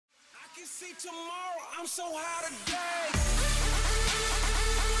See tomorrow, I'm so high today.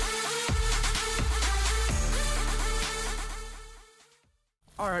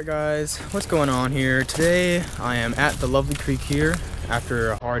 Alright guys, what's going on here? Today I am at the lovely creek here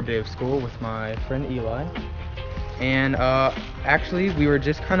after a hard day of school with my friend Eli. And actually we were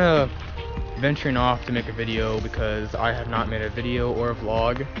just kind of venturing off to make a video because I have not made a video or a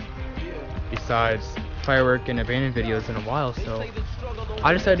vlog besides firework and abandoned videos in a while, so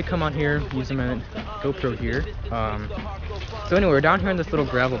I decided to come out here using my GoPro here. So anyway, we're down here in this little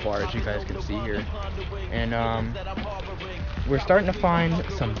gravel bar, as you guys can see here, and we're starting to find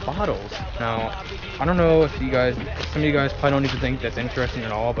some bottles. Now, I don't know if you guys, some of you guys probably don't even think that's interesting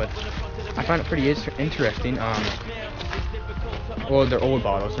at all, but I find it pretty interesting. Well, they're old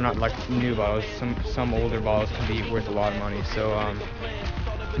bottles, they're not like new bottles. Some older bottles can be worth a lot of money, so I'm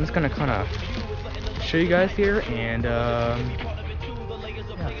just gonna kind of show you guys here, and yeah,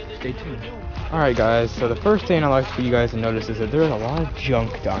 stay tuned. Alright guys, so the first thing I'd like for you guys to notice is that there's a lot of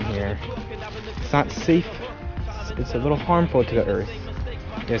junk down here. It's not safe, it's a little harmful to the earth.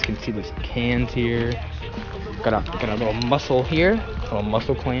 You guys can see these cans here. Got a little mussel here, a little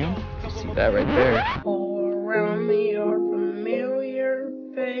mussel clam. You see that right there. All around me are familiar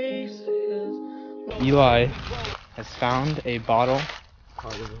faces. Eli has found a bottle.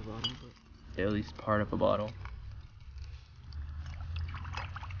 Part of a bottle, but at least part of a bottle.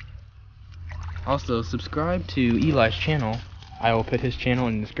 Also, subscribe to Eli's channel. I will put his channel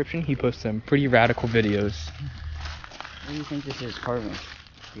in the description. He posts some pretty radical videos. What do you think this is? Part of a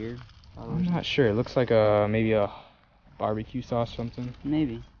beer? I'm not sure. It looks like maybe a barbecue sauce or something.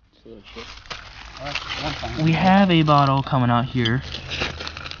 Maybe. It's a little chip. We have a bottle coming out here.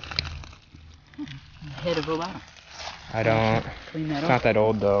 Head of a bottle. I don't. Clean that It's up. not that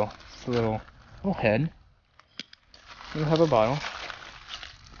old though. It's a little head. We have a bottle.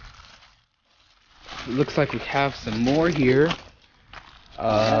 It looks like we have some more here.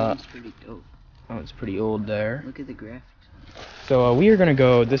 That one's pretty dope. Oh, it's pretty old there. Look at the graphics. So we are gonna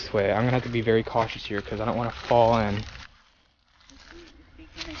go this way. I'm gonna have to be very cautious here because I don't want to fall in.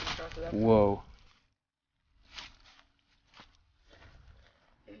 Whoa.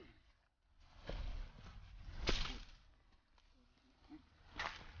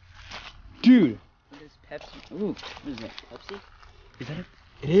 Dude. What is Pepsi? Ooh, what is that? Pepsi? Is that it?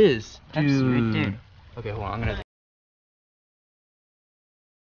 It is. Pepsi Dude. right there. Okay, hold on. I'm gonna.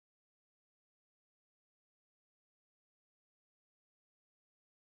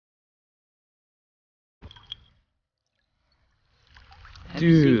 Pepsi,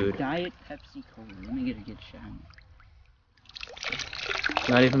 Dude. Diet Pepsi Cola. Let me get a good shot.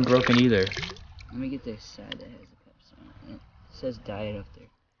 Not even broken either. Let me get this side that has the Pepsi on it. It says Diet up there.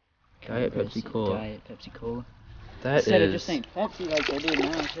 Diet Pepsi Cola. Diet Pepsi Cola. That Instead of is. just saying Pepsi like they do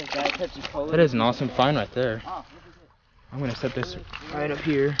now, it says Diet Pepsi Cola. That is an awesome find right there. Oh, look at this. I'm gonna set this right up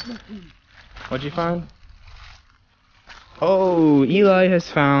here. What'd you find? Oh, Eli has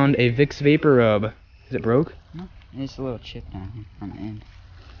found a Vicks Vapor Rub. Is it broke? No, it's a little chip down here on the end.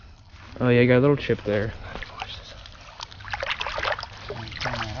 Oh yeah, you got a little chip there. Watch this.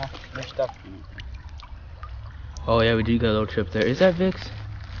 Turn that off. There's stuff in it. Oh yeah, we do got a little chip there. Is that Vicks?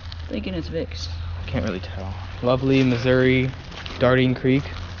 Thinking it's Vicks. Can't really tell. Lovely Missouri, Darting Creek.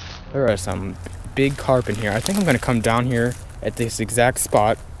 There are some big carp in here. I think I'm gonna come down here at this exact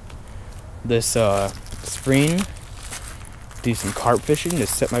spot this spring, do some carp fishing,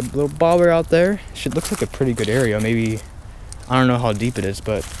 just set my little bobber out there. Looks like a pretty good area. Maybe, I don't know how deep it is,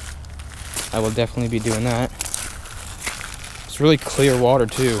 but I will definitely be doing that. It's really clear water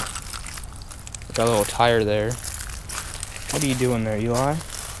too. Got a little tire there. What are you doing there, Eli?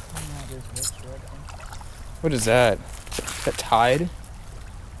 What is that? Is that Tide?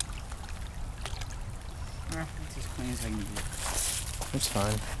 It's as clean as I can do. It's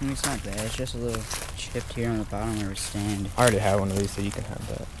fine. I mean, it's not bad. It's just a little chipped here on the bottom where we stand. I already have one of these, so you can have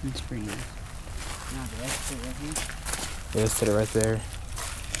that. It's pretty nice. Not bad. Put it right here. Yeah, just sit it right there.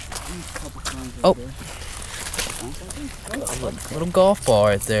 There's a couple cones Oh. right there. Little golf ball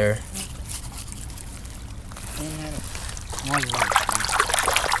right there.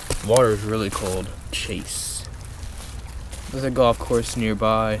 Water is really cold. Chase. There's a golf course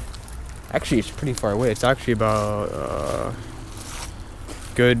nearby. Actually, it's pretty far away. It's actually about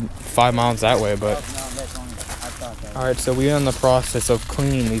good 5 miles that way, but. Alright, so we're in the process of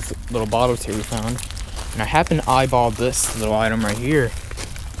cleaning these little bottles here we found. And I happen to eyeball this little item right here.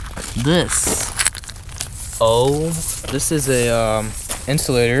 This. Oh, this is a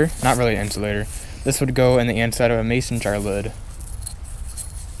insulator. Not really an insulator. This would go in the inside of a mason jar lid.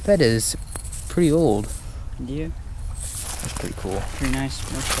 That is pretty old. Yeah. That's pretty cool. Pretty nice.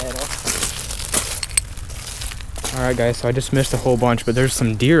 Much that off. Alright guys, so I just missed a whole bunch, but there's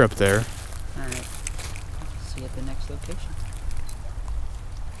some deer up there. Alright. See you at the next location.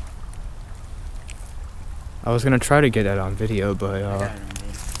 I was gonna try to get that on video, but I got it on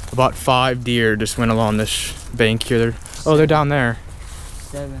video. about 5 deer just went along this bank here. They're down there.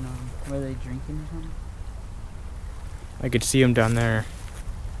 7 of them. Were they drinking or something? I could see them down there.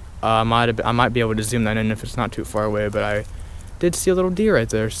 I might be able to zoom that in if it's not too far away, but I did see a little deer right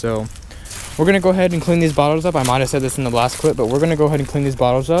there. So we're gonna go ahead and clean these bottles up. I might have said this in the last clip, but we're gonna go ahead and clean these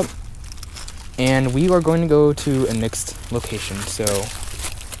bottles up, and we are going to go to a next location. So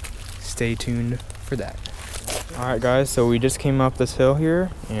stay tuned for that. All right, guys. So we just came up this hill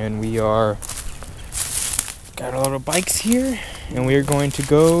here, and we got our little bikes here, and we are going to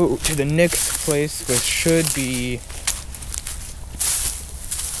go to the next place, which should be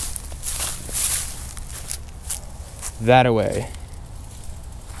that away.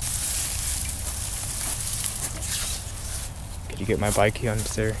 Could you get my bike here under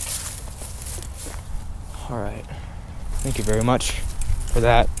there? Alright. Thank you very much for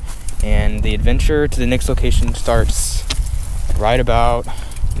that. And the adventure to the next location starts right about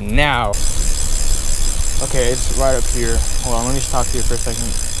now. Okay, it's right up here. Hold on, let me stop here for a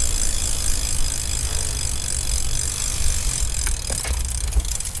second.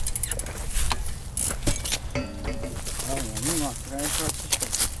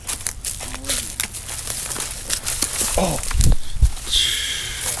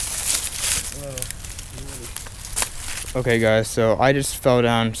 Okay guys, so I just fell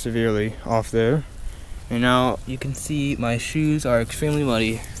down severely off there, and now you can see my shoes are extremely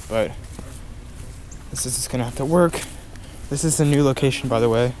muddy, but this is just gonna have to work. This is a new location, by the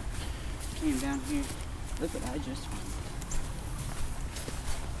way. Came down here. Look what I just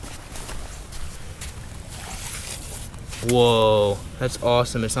found. Whoa, that's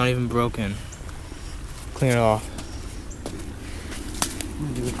awesome. It's not even broken. Clean it off.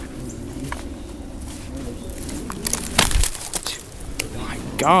 My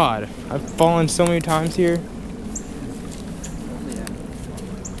God, I've fallen so many times here.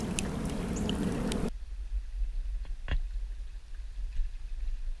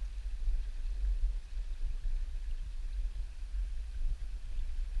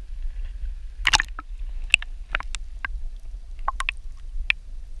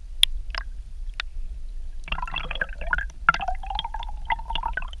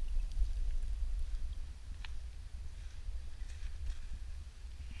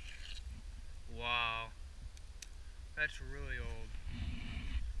 Wow, that's really old.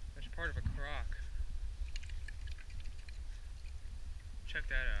 That's part of a crock. Check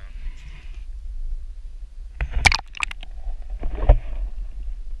that out.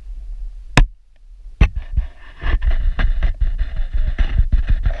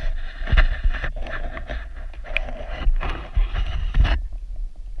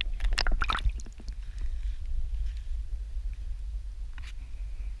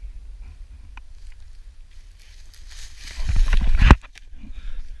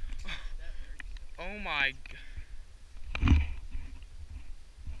 Oh my God. What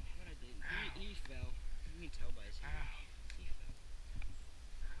I did, he fell. You can tell by his hair. He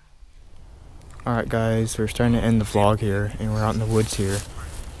fell. Alright guys, we're starting to end the vlog here, and we're out in the woods here.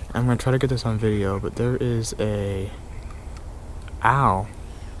 I'm going to try to get this on video, but there is a owl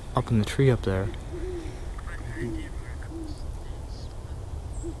up in the tree up there.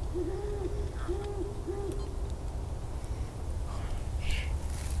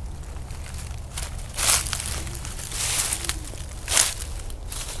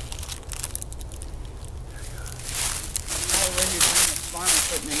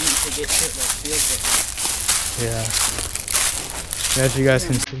 Yeah. As you guys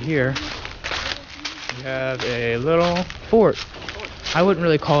can see here, we have a little fort. I wouldn't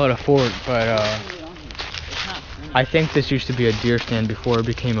really call it a fort, but I think this used to be a deer stand before it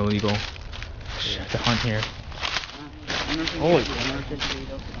became illegal to hunt here. Holy,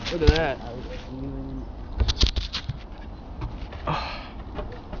 look at that. Oh.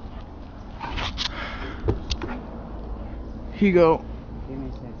 Here you go. Give me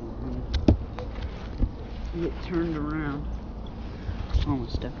a second. Get turned around.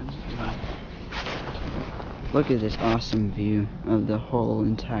 Almost stepping. Look at this awesome view of the whole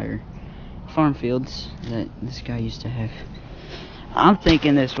entire farm fields that this guy used to have. I'm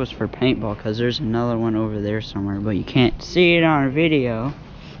thinking this was for paintball because there's another one over there somewhere, but you can't see it on video.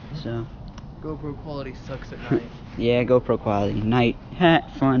 So GoPro quality sucks at night. yeah, GoPro quality. Night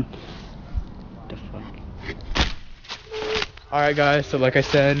hat fun. What the fuck? Alright guys, so like I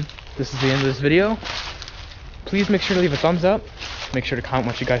said, this is the end of this video. Please make sure to leave a thumbs up, Make sure to comment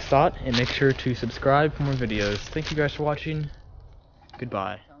what you guys thought, and make sure to subscribe for more videos. Thank you guys for watching.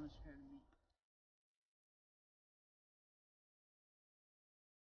 Goodbye.